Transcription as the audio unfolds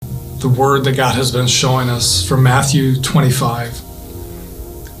the word that God has been showing us from Matthew 25.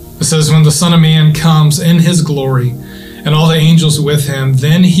 It says, when the Son of Man comes in his glory and all the angels with him,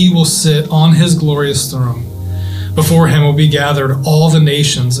 then he will sit on his glorious throne. Before him will be gathered all the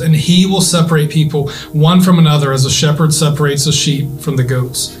nations, and he will separate people one from another as a shepherd separates the sheep from the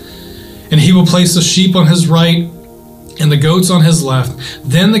goats. And he will place the sheep on his right and the goats on his left.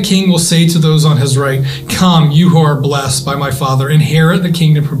 Then the king will say to those on his right, come, you who are blessed by my Father, inherit the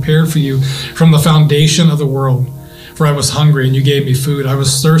kingdom prepared for you from the foundation of the world. For I was hungry, and you gave me food. I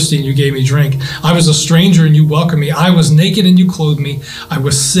was thirsty, and you gave me drink. I was a stranger, and you welcomed me. I was naked, and you clothed me. I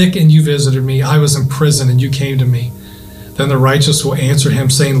was sick, and you visited me. I was in prison, and you came to me. Then the righteous will answer him,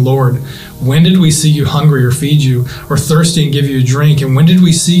 saying, Lord, when did we see you hungry or feed you, or thirsty and give you a drink? And when did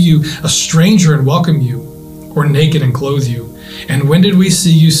we see you a stranger and welcome you, or naked and clothe you? And when did we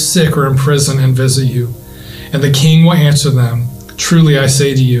see you sick or in prison and visit you? And the king will answer them, truly I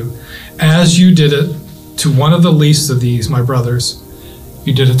say to you, as you did it to one of the least of these, my brothers,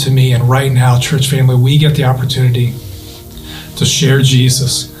 you did it to me. And right now, church family, we get the opportunity to share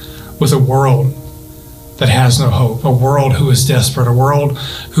Jesus with a world that has no hope, a world who is desperate, a world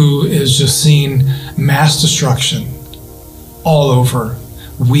who is just seeing mass destruction all over.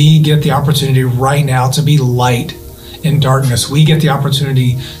 We get the opportunity right now to be light in darkness. We get the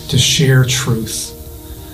opportunity to share truth.